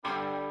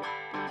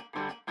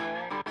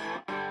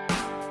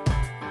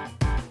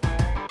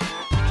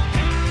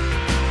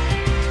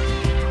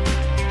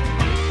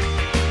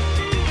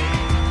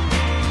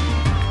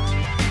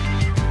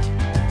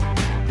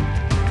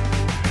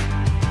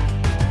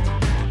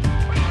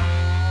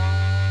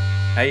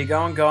How you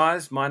going,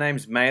 guys? My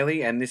name's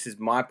Maley, and this is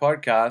my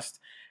podcast,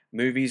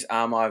 Movies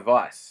Are My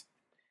Vice.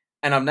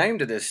 And I've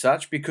named it as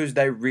such because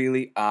they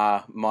really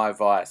are my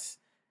vice.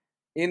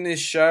 In this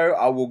show,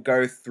 I will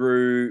go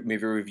through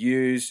movie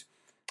reviews,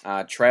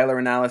 trailer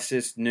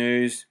analysis,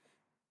 news,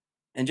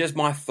 and just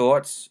my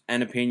thoughts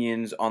and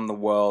opinions on the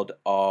world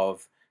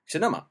of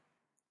cinema.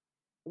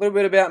 A little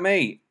bit about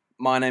me.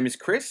 My name is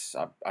Chris.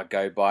 I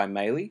go by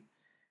Maley.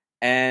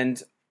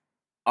 And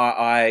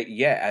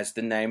as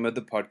the name of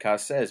the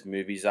podcast says,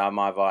 movies are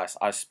my vice.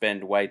 I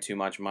spend way too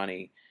much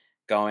money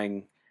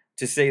going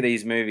to see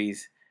these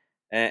movies,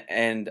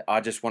 and I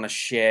just want to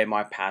share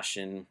my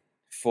passion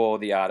for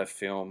the art of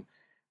film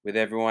with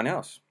everyone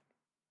else.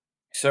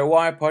 So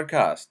why a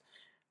podcast?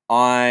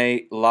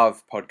 I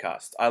love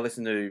podcasts. I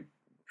listen to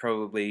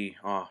probably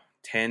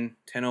 10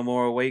 or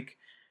more a week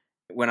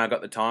when I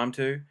got the time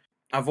to.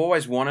 I've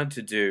always wanted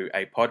to do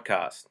a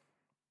podcast,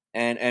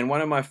 and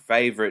one of my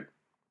favorite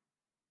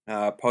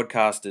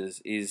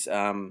podcasters is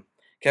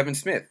Kevin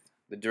Smith,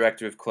 the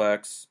director of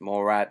Clerks,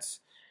 Mallrats,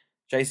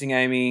 Chasing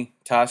Amy,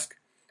 Tusk.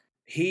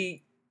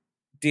 He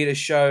did a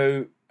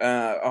show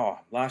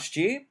last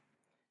year,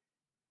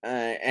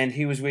 and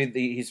he was with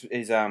his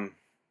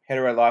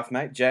hetero life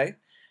mate Jay,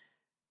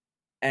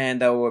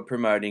 and they were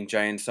promoting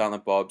Jay and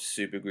Silent Bob's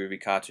super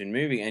groovy cartoon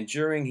movie. And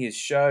during his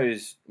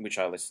shows, which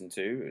I listened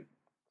to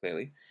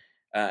clearly,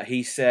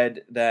 he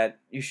said that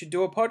you should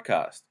do a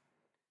podcast.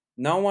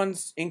 No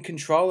one's in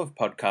control of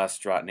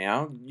podcasts right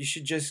now. You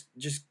should just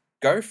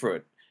go for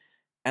it.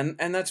 And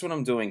that's what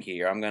I'm doing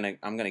here. I'm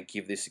gonna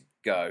give this a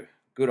go.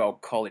 Good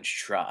old college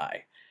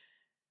try.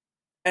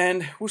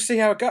 And we'll see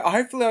how it goes.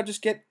 Hopefully I'll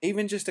just get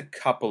even just a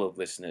couple of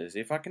listeners.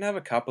 If I can have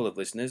a couple of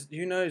listeners,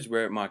 who knows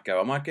where it might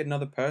go. I might get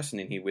another person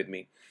in here with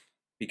me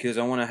because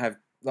I want to have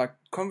like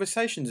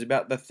conversations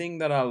about the thing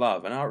that I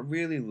love. And I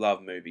really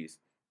love movies.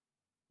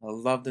 I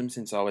loved them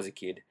since I was a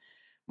kid.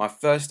 My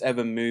first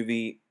ever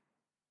movie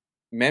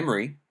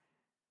memory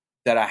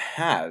that I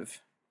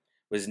have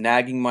was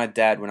nagging my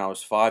dad when I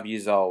was 5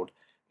 years old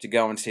to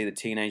go and see the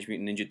Teenage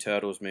Mutant Ninja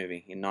Turtles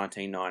movie in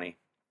 1990.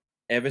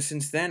 Ever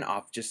since then,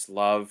 I've just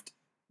loved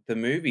the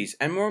movies,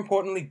 and more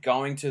importantly,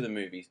 going to the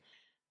movies.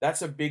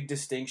 That's a big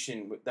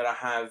distinction that I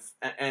have,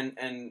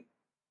 and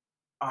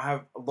I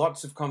have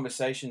lots of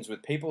conversations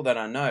with people that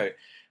I know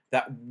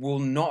that will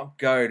not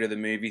go to the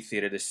movie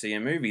theater to see a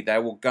movie. They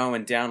will go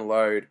and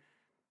download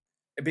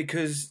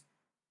because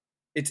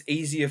it's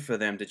easier for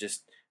them to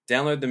just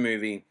download the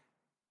movie,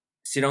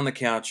 sit on the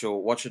couch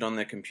or watch it on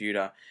their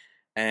computer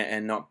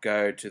and not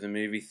go to the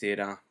movie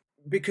theater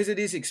because it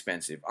is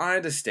expensive. I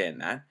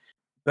understand that.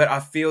 But I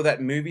feel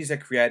that movies are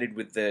created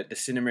with the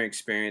cinema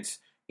experience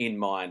in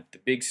mind. The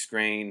big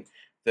screen,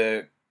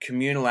 the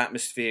communal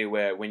atmosphere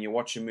where when you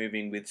watch a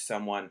movie with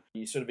someone,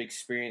 you sort of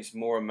experience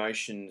more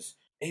emotions.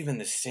 Even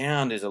the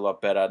sound is a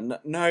lot better.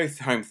 No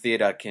home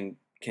theater can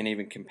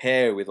even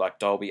compare with like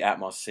Dolby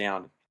Atmos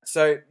sound.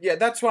 So yeah,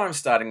 that's why I'm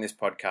starting this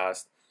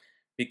podcast,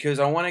 because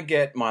I want to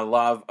get my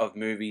love of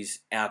movies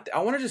out there. I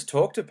want to just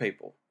talk to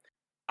people.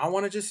 I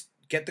want to just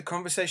get the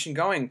conversation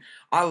going.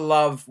 I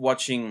love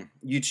watching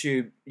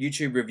YouTube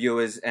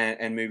reviewers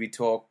and movie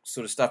talk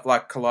sort of stuff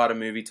like Collider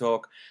Movie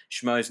Talk,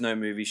 Schmoes No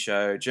Movie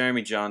Show,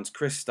 Jeremy Johns,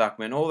 Chris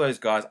Stuckman, all those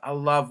guys. I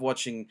love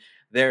watching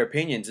their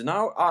opinions, and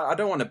I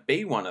don't want to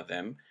be one of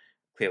them.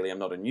 Clearly, I'm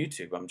not on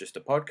YouTube. I'm just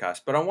a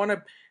podcast, but I want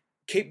to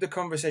keep the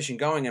conversation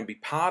going and be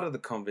part of the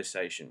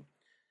conversation.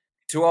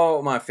 To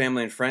all my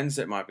family and friends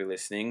that might be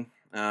listening,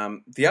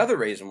 the other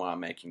reason why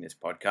I'm making this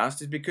podcast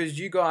is because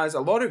you guys,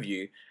 a lot of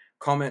you,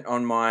 comment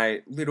on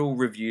my little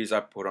reviews I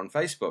put on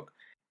Facebook.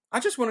 I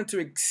just wanted to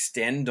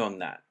extend on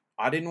that.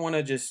 I didn't want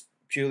to just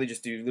purely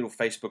just do little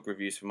Facebook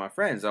reviews for my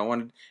friends. I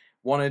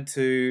wanted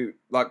to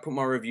like put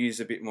my reviews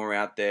a bit more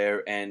out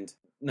there. And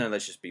no,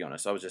 let's just be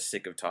honest, I was just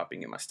sick of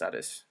typing in my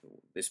status,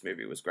 this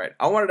movie was great.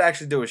 I wanted to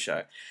actually do a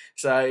show.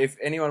 So if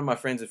any one of my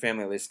friends and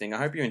family are listening, I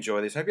hope you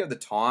enjoy this. I hope you have the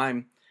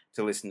time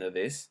to listen to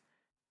this.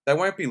 They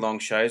won't be long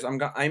shows. I'm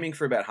aiming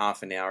for about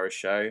half an hour a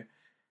show,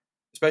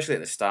 especially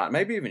at the start,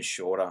 maybe even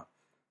shorter.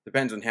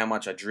 Depends on how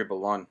much I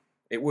dribble on.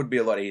 It would be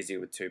a lot easier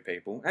with two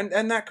people,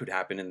 and that could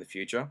happen in the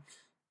future.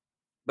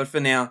 But for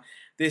now,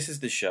 this is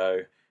the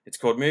show. It's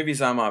called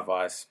Movies Are My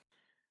Vice.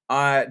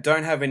 I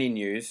don't have any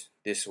news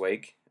this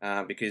week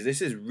because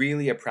this is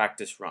really a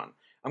practice run.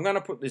 I'm going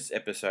to put this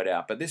episode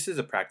out, but this is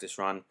a practice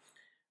run.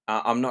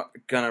 I'm not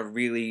going to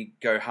really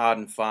go hard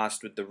and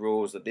fast with the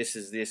rules that this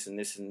is this and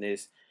this and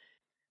this.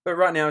 But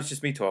right now, it's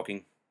just me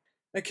talking.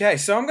 Okay,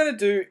 so I'm going to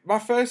do my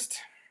first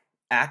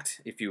act,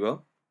 if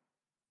you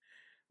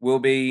will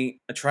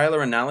be a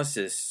trailer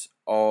analysis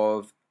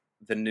of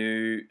the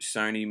new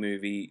Sony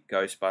movie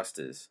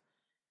Ghostbusters.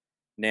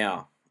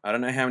 Now, I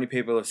don't know how many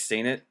people have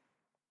seen it,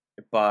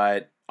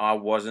 but I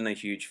wasn't a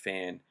huge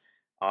fan.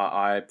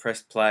 I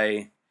pressed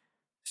play,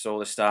 saw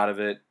the start of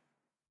it.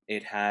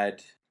 It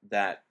had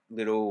that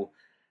little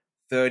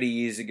 30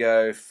 years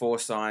ago, four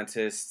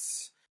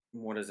scientists.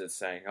 What does it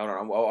say? Hold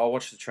on, I'll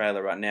watch the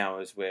trailer right now.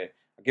 I'll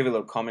give a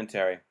little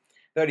commentary.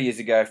 30 years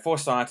ago, four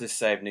scientists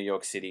saved New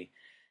York City.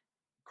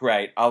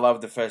 great. I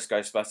love the first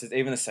Ghostbusters.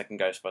 Even the second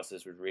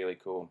Ghostbusters was really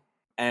cool.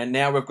 And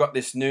now we've got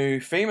this new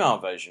female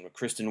version with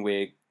Kristen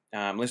Wiig,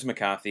 Melissa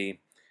McCarthy,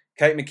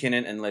 Kate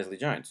McKinnon, and Leslie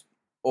Jones.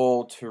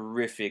 All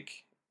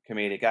terrific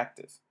comedic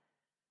actors.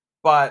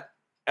 But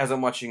as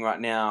I'm watching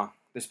right now,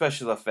 the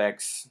special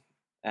effects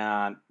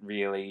aren't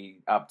really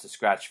up to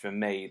scratch for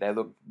me. They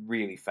look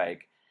really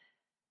fake.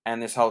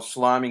 And this whole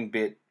sliming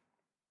bit,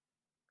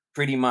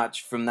 pretty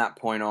much from that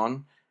point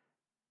on,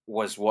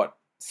 was what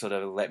sort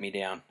of let me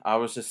down. I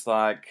was just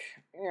like,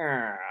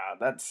 yeah,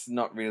 that's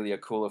not really a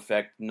cool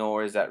effect,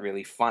 nor is that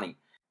really funny.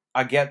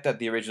 I get that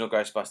the original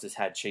Ghostbusters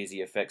had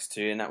cheesy effects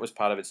too, and that was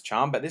part of its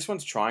charm, but this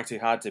one's trying too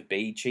hard to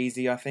be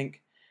cheesy, I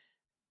think.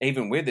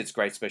 Even with its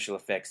great special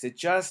effects,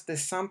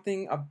 there's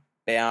something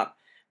about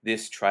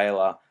this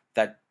trailer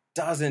that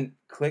doesn't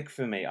click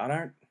for me.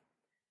 I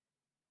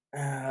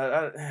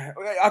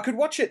could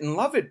watch it and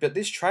love it, but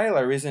this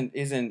trailer isn't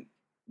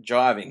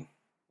jiving,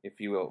 if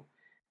you will.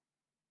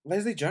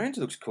 Leslie Jones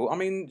looks cool. I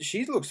mean,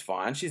 she looks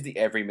fine. She's the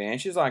everyman.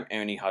 She's like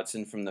Ernie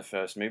Hudson from the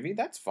first movie.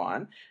 That's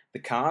fine. The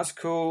car's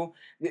cool.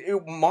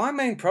 My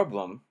main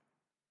problem,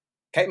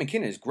 Kate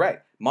McKinnon is great.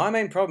 My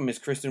main problem is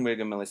Kristen Wiig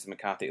and Melissa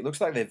McCarthy. It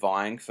looks like they're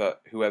vying for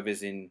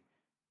whoever's in,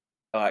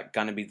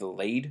 going to be the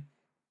lead.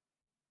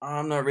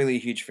 I'm not really a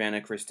huge fan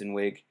of Kristen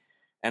Wiig,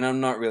 and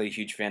I'm not really a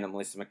huge fan of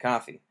Melissa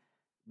McCarthy.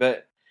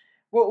 But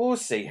we'll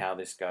see how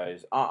this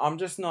goes. I'm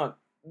just not.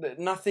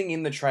 Nothing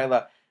in the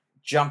trailer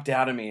jumped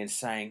out at me and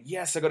saying,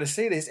 yes, I got to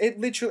see this. It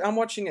literally, I'm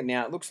watching it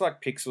now. It looks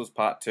like Pixels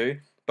Part 2,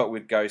 but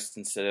with ghosts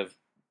instead of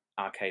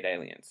arcade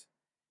aliens.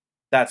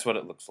 That's what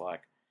it looks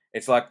like.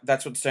 It's like,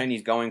 that's what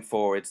Sony's going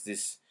for. It's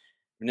this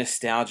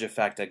nostalgia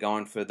factor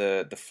going for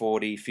the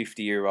 40,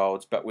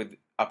 50-year-olds, but with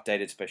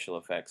updated special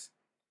effects.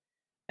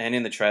 And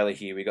in the trailer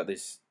here, we got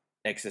this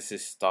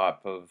Exorcist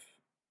type of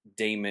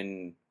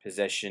demon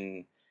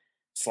possession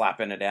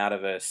slapping it out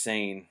of a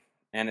scene,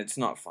 and it's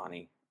not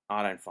funny.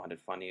 I don't find it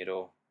funny at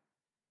all.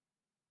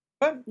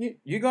 But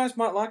you guys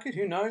might like it.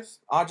 Who knows?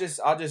 I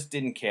just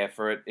didn't care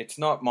for it. It's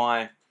not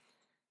my.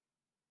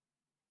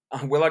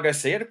 Will I go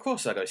see it? Of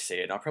course I go see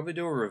it. I'll probably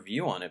do a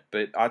review on it,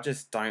 but I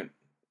just don't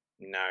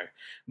know.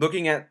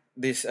 Looking at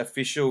this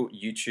official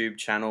YouTube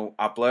channel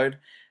upload,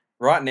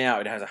 right now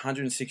it has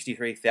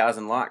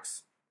 163,000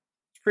 likes.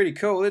 It's pretty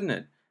cool, isn't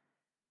it?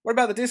 What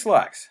about the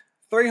dislikes?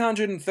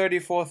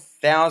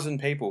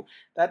 334,000 people.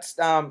 That's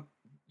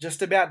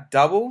just about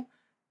double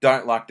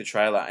don't like the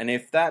trailer. And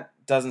if that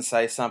doesn't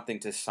say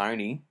something to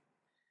Sony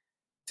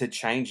to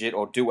change it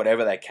or do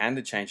whatever they can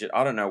to change it,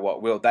 I don't know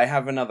what will. They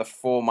have another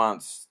 4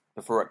 months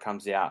before it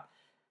comes out.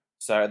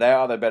 So they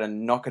either better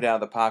knock it out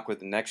of the park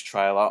with the next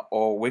trailer,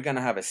 or we're going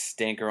to have a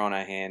stinker on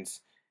our hands.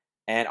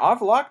 And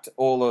I've liked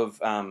all of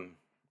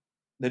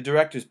the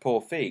director's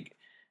Paul Feig.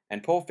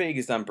 And Paul Feig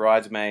has done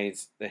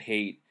Bridesmaids, The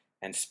Heat,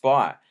 and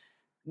Spy.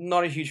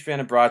 Not a huge fan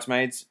of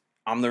Bridesmaids.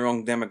 I'm the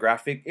wrong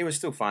demographic. It was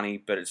still funny,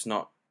 but it's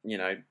not,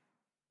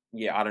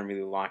 yeah, I don't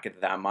really like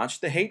it that much.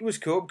 The Heat was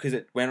cool because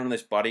it went on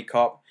this buddy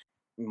cop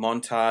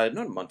montage.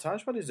 Not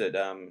montage, what is it?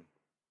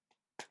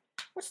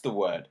 What's the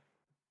word?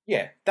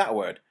 Yeah, that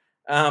word.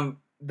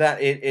 That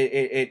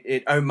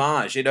it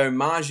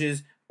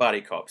homages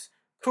buddy cops.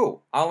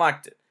 Cool. I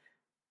liked it.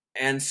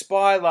 And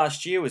Spy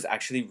last year was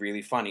actually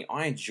really funny.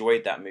 I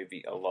enjoyed that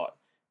movie a lot.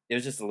 It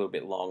was just a little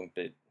bit long,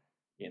 but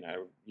you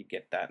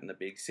get that in the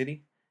big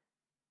city.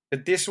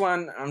 But this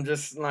one, I'm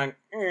just like,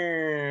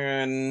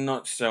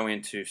 not so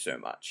into so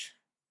much.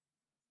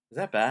 Is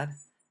that bad? I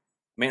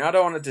mean, I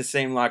don't want it to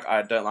seem like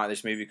I don't like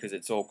this movie because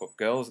it's all got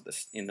girls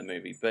in the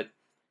movie, but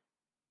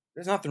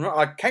there's nothing wrong.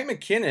 Like, Kate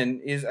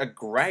McKinnon is a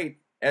great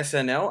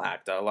SNL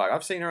actor. Like,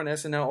 I've seen her on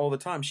SNL all the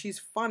time. She's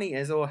funny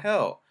as all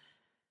hell.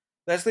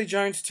 Leslie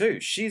Jones, too.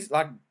 She's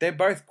like, they're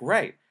both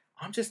great.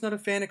 I'm just not a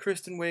fan of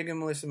Kristen Wiig and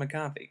Melissa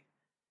McCarthy.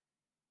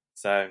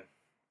 So,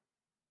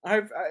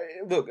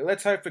 look,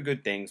 let's hope for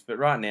good things. But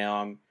right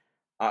now,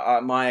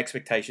 my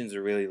expectations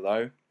are really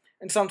low.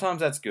 And sometimes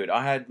that's good.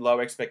 I had low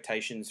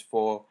expectations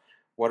for,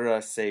 what did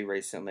I see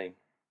recently?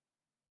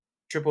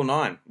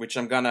 999, which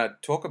I'm going to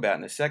talk about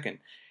in a second.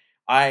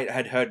 I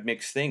had heard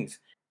mixed things.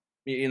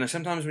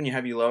 Sometimes when you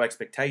have your low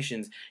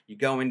expectations, you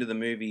go into the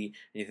movie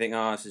and you think,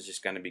 oh, this is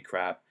just going to be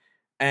crap.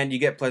 And you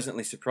get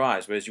pleasantly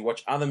surprised. Whereas you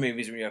watch other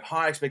movies when you have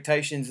high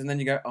expectations and then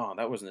you go, oh,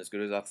 that wasn't as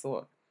good as I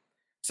thought.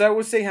 So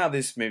we'll see how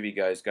this movie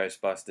goes,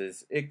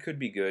 Ghostbusters. It could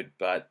be good,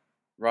 but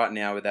right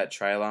now with that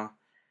trailer,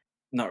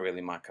 not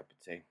really my cup of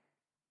tea.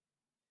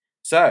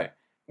 So,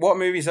 what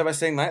movies have I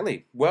seen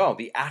lately? Well,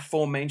 the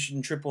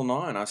aforementioned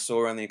 999 I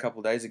saw only a couple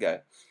of days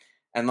ago.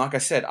 And like I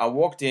said, I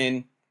walked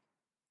in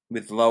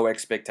with low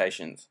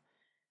expectations.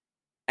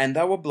 And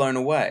they were blown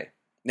away.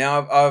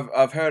 Now,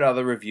 I've heard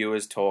other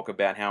reviewers talk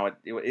about how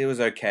it was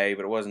okay,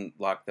 but it wasn't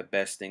like the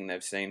best thing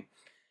they've seen.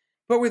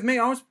 But with me,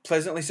 I was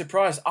pleasantly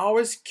surprised. I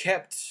was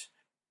kept,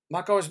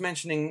 like I was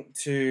mentioning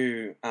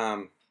to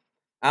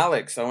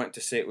Alex, I went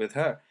to see it with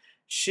her.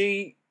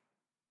 We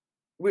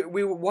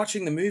were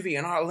watching the movie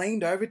and I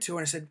leaned over to her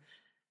and I said,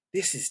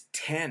 this is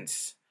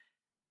tense.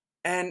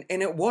 And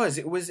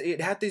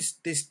it had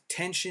these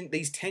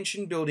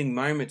tension building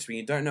moments where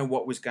you don't know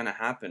what was going to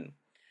happen.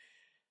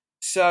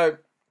 So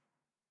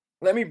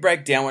let me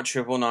break down what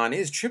Triple Nine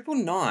is. Triple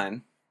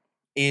Nine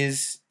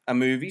is a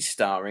movie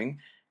starring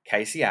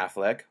Casey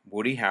Affleck,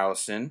 Woody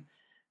Harrelson,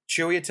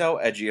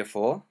 Chiwetel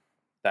Ejiofor.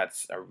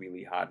 That's a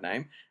really hard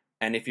name.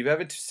 And if you've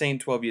ever seen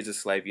 12 Years a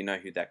Slave, you know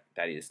who that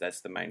is.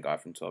 That's the main guy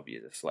from 12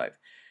 Years a Slave.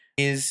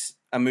 Is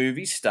a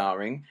movie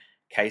starring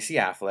Casey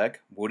Affleck,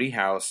 Woody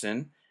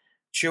Harrelson,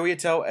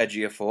 Chiwetel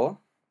Ejiofor.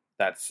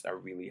 That's a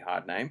really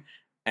hard name.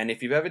 And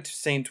if you've ever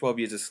seen 12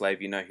 Years a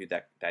Slave, you know who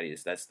that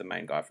is. That's the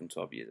main guy from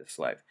 12 Years a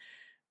Slave.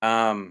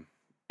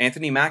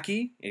 Anthony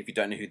Mackie, if you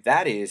don't know who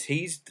that is,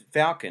 he's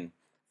Falcon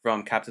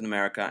from Captain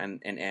America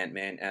and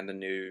Ant-Man and the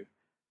new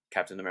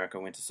Captain America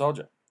Winter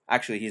Soldier.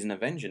 Actually, he's an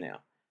Avenger now.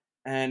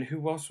 And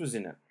who else was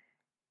in it?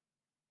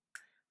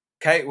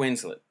 Kate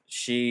Winslet.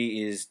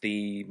 She is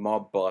the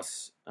mob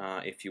boss,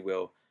 if you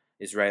will,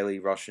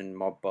 Israeli-Russian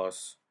mob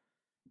boss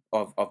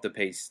of the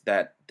piece.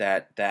 That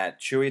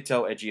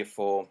Chiwetel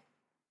Ejiofor,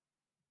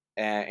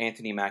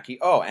 Anthony Mackie,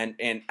 and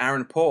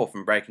Aaron Paul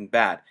from Breaking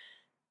Bad.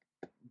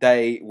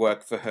 They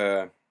work for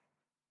her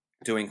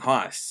doing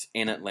heists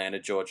in Atlanta,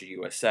 Georgia,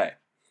 USA.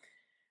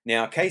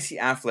 Now, Casey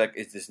Affleck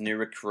is this new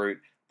recruit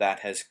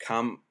that has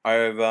come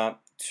over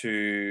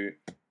to,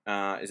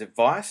 is it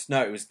Vice?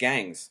 No, it was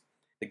Gangs,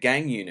 the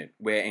gang unit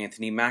where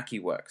Anthony Mackie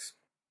works.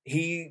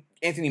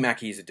 Anthony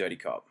Mackie is a dirty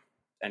cop,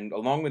 and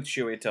along with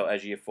Chiwetel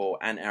Ejiofor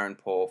and Aaron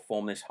Paul,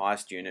 form this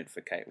heist unit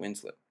for Kate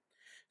Winslet.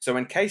 So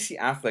when Casey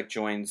Affleck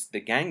joins the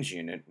Gangs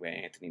unit where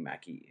Anthony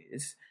Mackie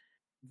is,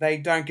 they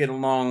don't get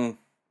along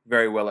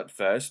very well at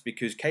first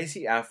because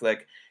Casey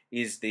Affleck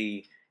he's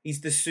the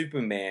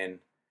Superman.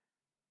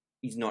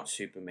 He's not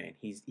Superman.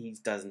 He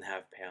doesn't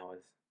have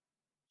powers.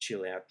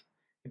 Chill out.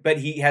 But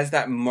he has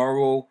that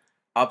moral,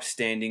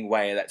 upstanding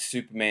way that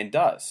Superman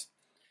does.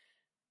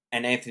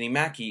 And Anthony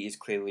Mackie is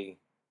clearly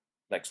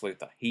Lex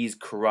Luthor. He's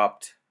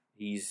corrupt.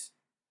 He's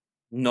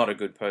not a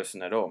good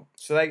person at all.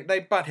 So they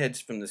butt heads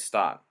from the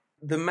start.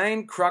 The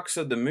main crux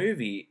of the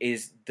movie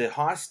is the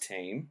heist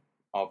team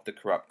of the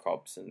corrupt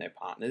cops and their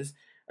partners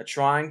are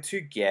trying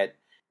to get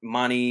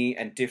money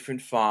and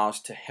different files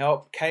to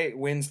help Kate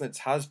Winslet's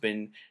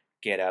husband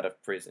get out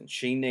of prison.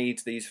 She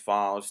needs these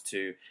files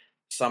to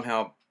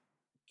somehow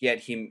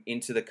get him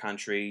into the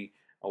country,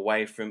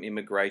 away from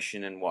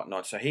immigration and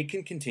whatnot, so he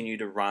can continue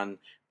to run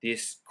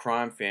this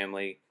crime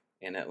family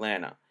in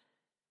Atlanta.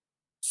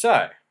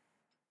 So,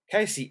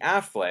 Casey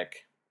Affleck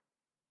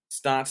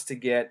starts to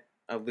get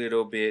a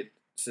little bit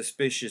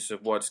suspicious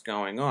of what's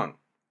going on.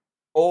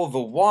 All the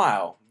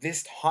while,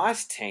 this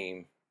heist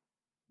team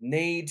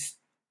needs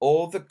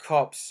all the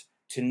cops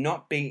to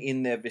not be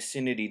in their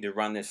vicinity to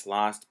run this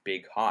last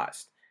big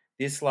heist.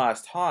 This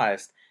last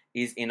heist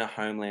is in a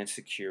Homeland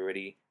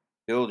Security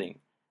building.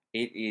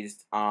 It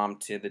is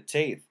armed to the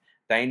teeth.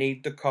 They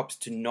need the cops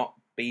to not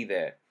be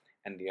there.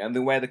 And the only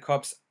way the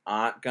cops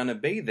aren't going to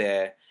be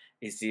there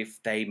is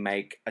if they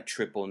make a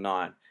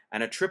 999.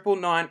 And a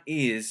 999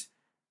 is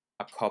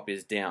a cop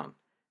is down.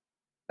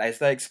 As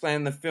they explain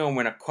in the film,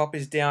 when a cop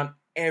is down,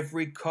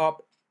 every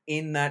cop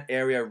in that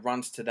area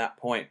runs to that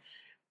point.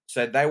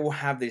 So they will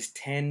have this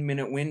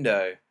 10-minute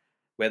window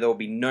where there will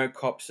be no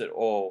cops at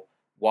all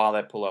while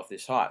they pull off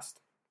this heist.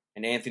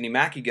 And Anthony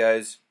Mackie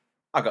goes,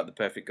 I got the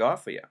perfect guy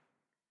for you.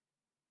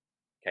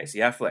 Casey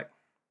Affleck.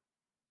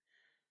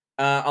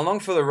 Along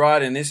for the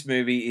ride in this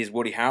movie is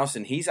Woody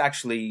Harrelson. He's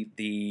actually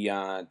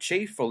the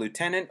chief or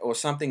lieutenant or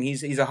something.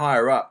 He's a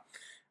higher up.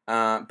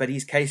 But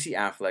he's Casey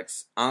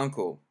Affleck's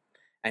uncle.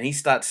 And he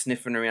starts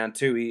sniffing around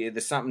too.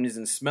 There's something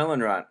isn't smelling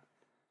right.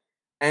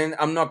 And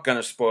I'm not going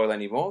to spoil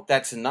anymore.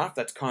 That's enough.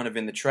 That's kind of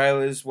in the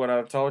trailers, what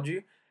I've told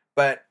you.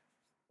 But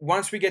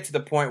once we get to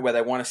the point where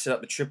they want to set up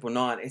the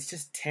 999, it's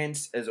just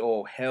tense as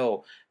all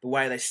hell. The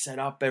way they set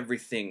up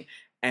everything.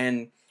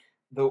 And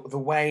the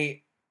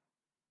way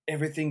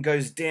everything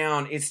goes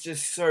down, it's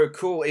just so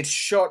cool. It's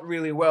shot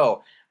really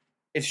well.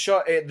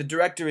 The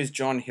director is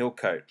John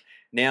Hillcoat.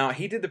 Now,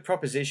 he did The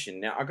Proposition.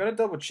 Now, I've got to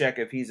double check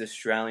if he's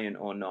Australian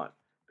or not.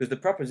 Because The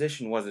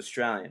Proposition was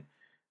Australian.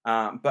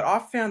 But I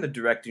found the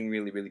directing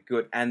really, really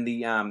good. And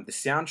the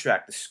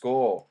soundtrack, the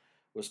score,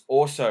 was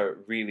also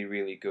really,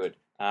 really good.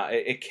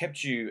 It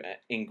kept you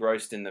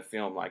engrossed in the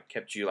film, like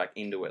kept you like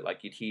into it.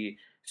 Like you'd hear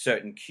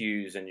certain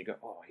cues and you go,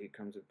 oh, here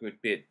comes a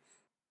good bit.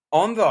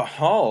 On the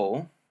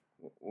whole,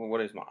 what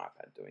is my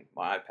iPad doing?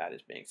 My iPad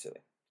is being silly.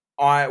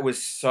 I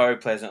was so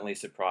pleasantly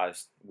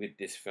surprised with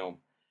this film.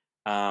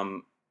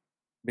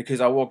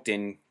 Because I walked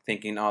in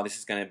thinking, oh, this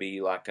is going to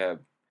be like a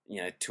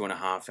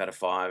 2.5 out of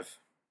 5.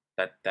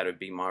 That would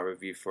be my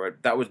review for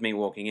it. That was me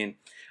walking in.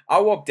 I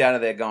walked out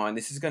of there going,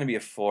 this is going to be a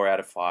 4 out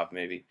of 5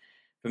 movie.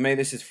 For me,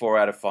 this is 4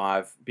 out of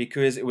 5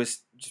 because it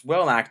was just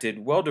well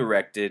acted, well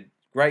directed,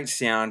 great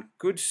sound,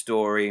 good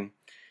story.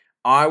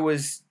 I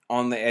was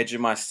on the edge of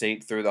my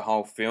seat through the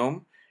whole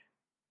film,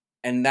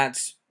 and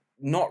that's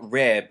not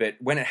rare, but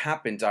when it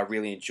happens, I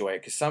really enjoy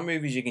it because some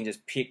movies you can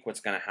just pick what's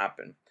going to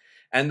happen.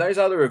 And those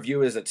other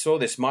reviewers that saw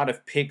this might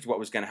have picked what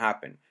was going to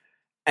happen.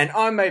 And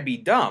I may be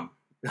dumb.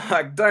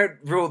 Like, don't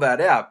rule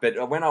that out.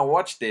 But when I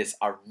watched this,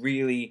 I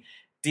really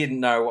didn't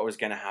know what was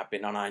going to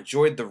happen, and I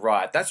enjoyed the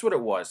ride. That's what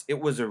it was. It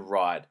was a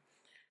ride.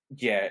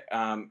 Yeah,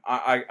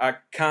 I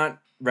can't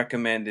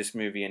recommend this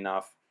movie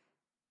enough.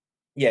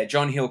 Yeah,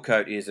 John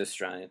Hillcoat is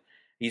Australian.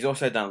 He's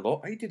also done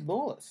Law. Oh, he did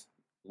Lawless.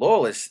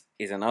 Lawless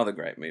is another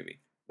great movie.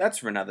 That's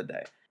for another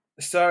day.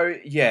 So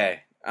yeah,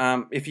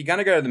 if you're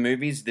gonna go to the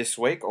movies this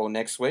week or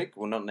next week,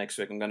 well, not next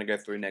week. I'm gonna go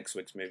through next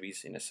week's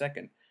movies in a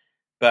second.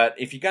 But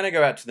if you're gonna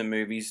go out to the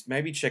movies,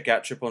 maybe check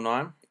out Triple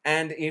Nine.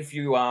 And if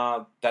you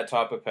are that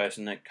type of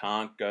person that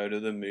can't go to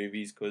the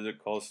movies because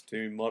it costs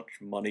too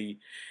much money,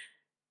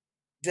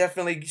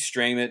 definitely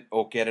stream it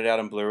or get it out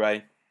on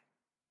Blu-ray.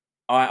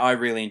 I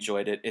really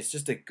enjoyed it. It's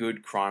just a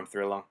good crime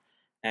thriller.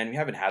 And we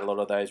haven't had a lot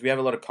of those. We have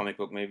a lot of comic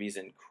book movies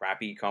and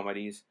crappy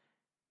comedies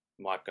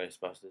like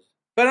Ghostbusters.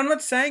 But I'm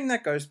not saying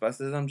that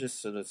Ghostbusters, I'm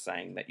just sort of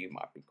saying that you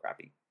might be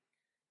crappy.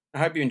 I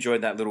hope you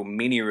enjoyed that little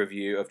mini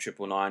review of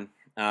Triple Nine.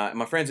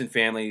 My friends and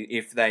family,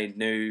 if they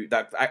knew,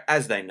 that,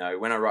 as they know,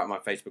 when I write my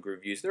Facebook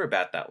reviews, they're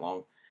about that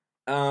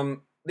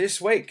long.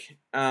 This week,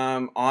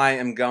 I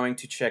am going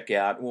to check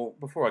out, well,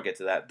 before I get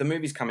to that, the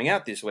movies coming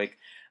out this week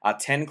are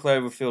 10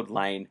 Cloverfield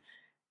Lane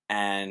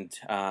and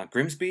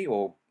Grimsby,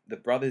 or The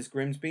Brothers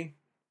Grimsby,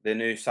 the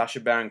new Sacha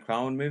Baron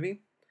Cohen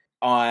movie.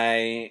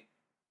 I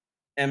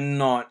am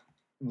not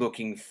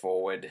looking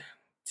forward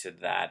to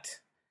that.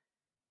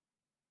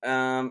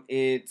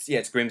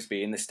 It's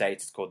Grimsby in the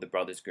States. It's called The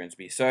Brothers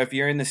Grimsby. So if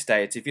you're in the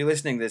States, if you're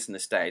listening to this in the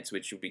States,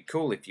 which would be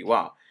cool if you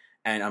are,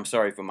 and I'm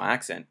sorry for my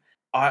accent,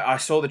 I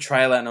saw the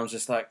trailer and I was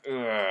just like,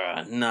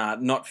 nah,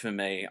 not for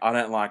me. I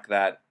don't like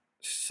that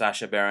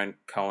Sacha Baron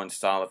Cohen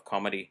style of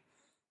comedy.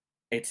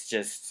 It's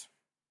just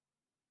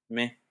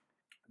meh.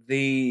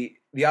 The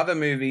other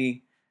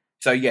movie,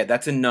 so yeah,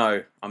 that's a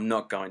no. I'm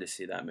not going to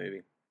see that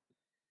movie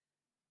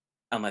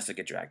unless I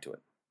get dragged to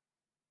it,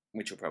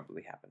 which will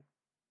probably happen.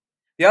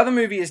 The other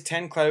movie is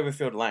 10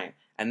 Cloverfield Lane,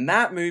 and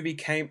that movie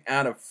came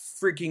out of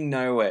freaking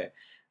nowhere.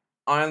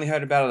 I only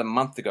heard about it a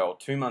month ago or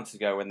 2 months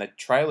ago when the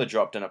trailer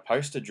dropped and a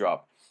poster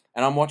dropped,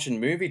 and I'm watching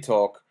Movie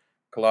Talk,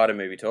 Collider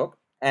Movie Talk,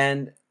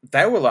 and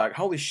they were like,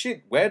 holy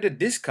shit, where did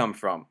this come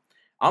from?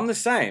 I'm the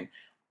same.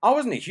 I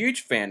wasn't a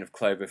huge fan of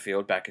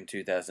Cloverfield back in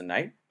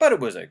 2008, but it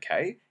was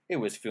okay. It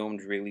was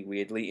filmed really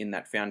weirdly in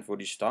that found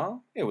footage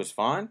style. It was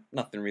fine.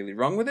 Nothing really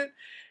wrong with it.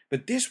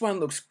 But this one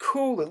looks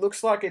cool. It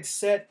looks like it's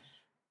set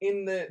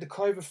in the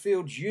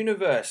Cloverfield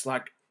universe.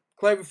 Like,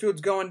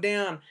 Cloverfield's going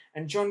down,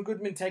 and John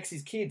Goodman takes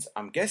his kids.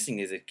 I'm guessing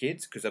is it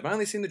kids, because I've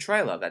only seen the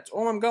trailer. That's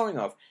all I'm going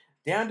off.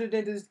 Down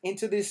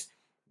into this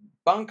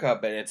bunker,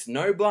 but it's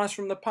no Blast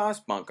from the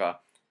Past bunker.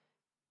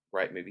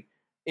 Great movie.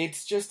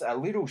 It's just a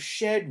little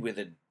shed with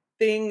a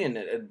thing and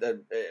a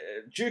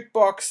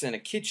jukebox and a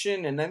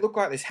kitchen, and they look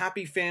like this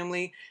happy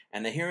family,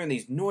 and they're hearing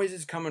these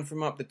noises coming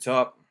from up the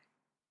top.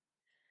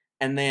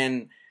 And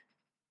then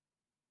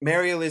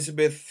Mary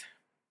Elizabeth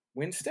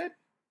Winstead?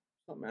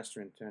 Not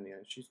Master Antonio,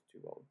 she's too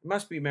old. It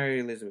must be Mary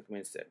Elizabeth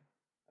Winstead,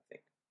 I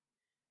think.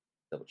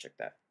 Double check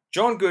that.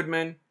 John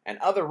Goodman and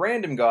other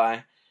random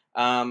guy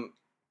are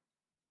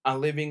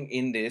living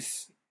in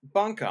this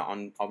bunker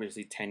on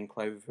obviously 10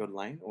 Cloverfield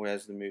Lane, or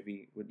as the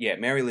movie would, yeah,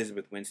 Mary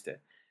Elizabeth Winstead.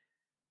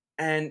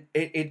 And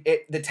the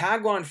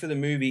tagline for the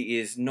movie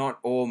is not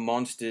all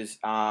monsters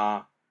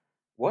are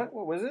what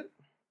was it?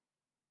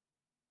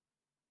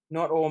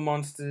 Not all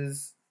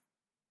monsters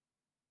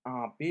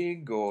are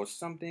big or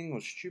something or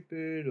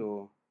stupid,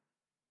 or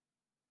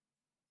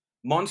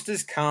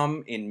monsters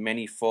come in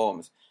many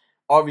forms,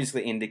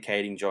 obviously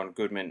indicating John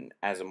Goodman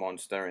as a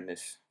monster in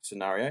this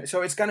scenario.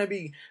 So it's going to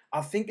be,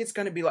 I think it's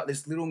going to be like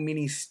this little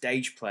mini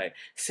stage play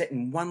set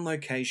in one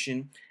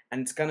location,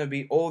 and it's going to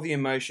be all the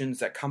emotions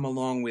that come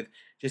along with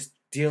just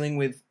dealing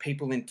with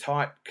people in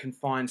tight,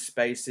 confined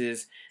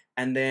spaces.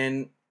 And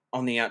then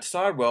on the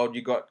outside world,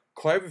 you got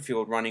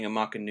Cloverfield running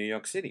amok in New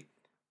York City.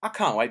 I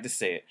can't wait to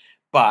see it.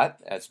 But,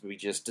 as we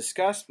just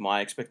discussed,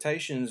 my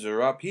expectations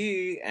are up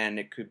here, and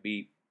it could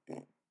be.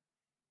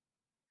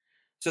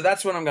 So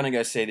that's what I'm going to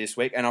go see this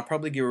week, and I'll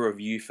probably give a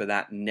review for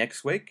that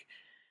next week.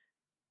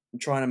 I'm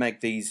trying to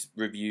make these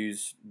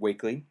reviews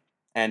weekly,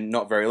 and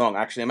not very long.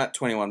 Actually, I'm at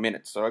 21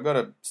 minutes, so I've got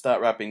to start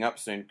wrapping up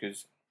soon,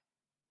 because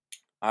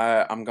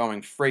I'm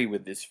going free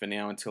with this for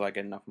now until I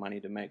get enough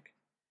money to make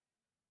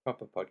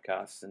proper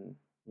podcasts and,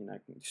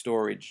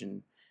 storage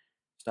and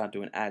start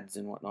doing ads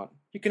and whatnot.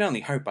 You can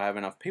only hope I have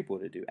enough people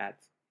to do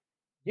ads.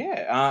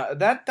 Yeah,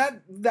 that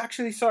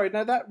actually, sorry,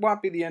 no, that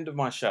won't be the end of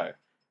my show.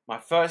 My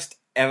first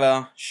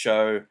ever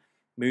show,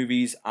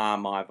 Movies Are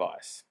My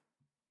Vice.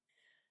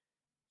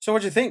 So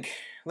what do you think?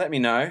 Let me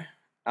know.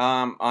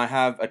 I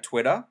have a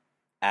Twitter,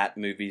 at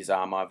Movies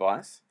Are My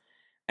Vice.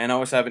 And I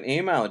also have an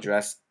email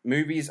address,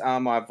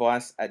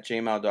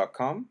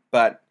 moviesaremyvice@gmail.com.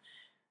 But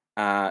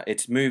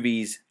it's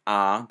movies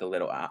are, the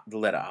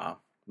letter R,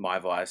 my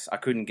vice. I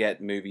couldn't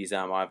get Movies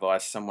Are My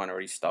Vice. Someone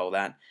already stole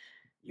that.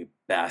 You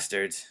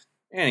bastards.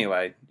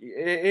 Anyway,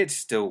 it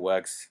still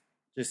works.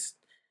 Just,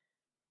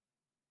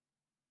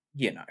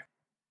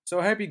 So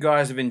I hope you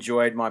guys have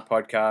enjoyed my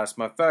podcast,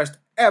 my first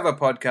ever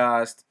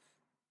podcast.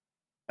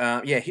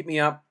 hit me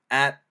up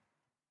at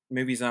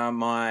Movies Are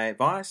My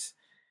Vice.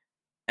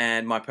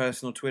 And my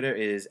personal Twitter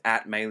is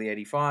at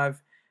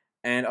Maley85.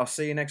 And I'll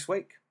see you next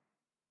week.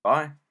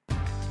 Bye.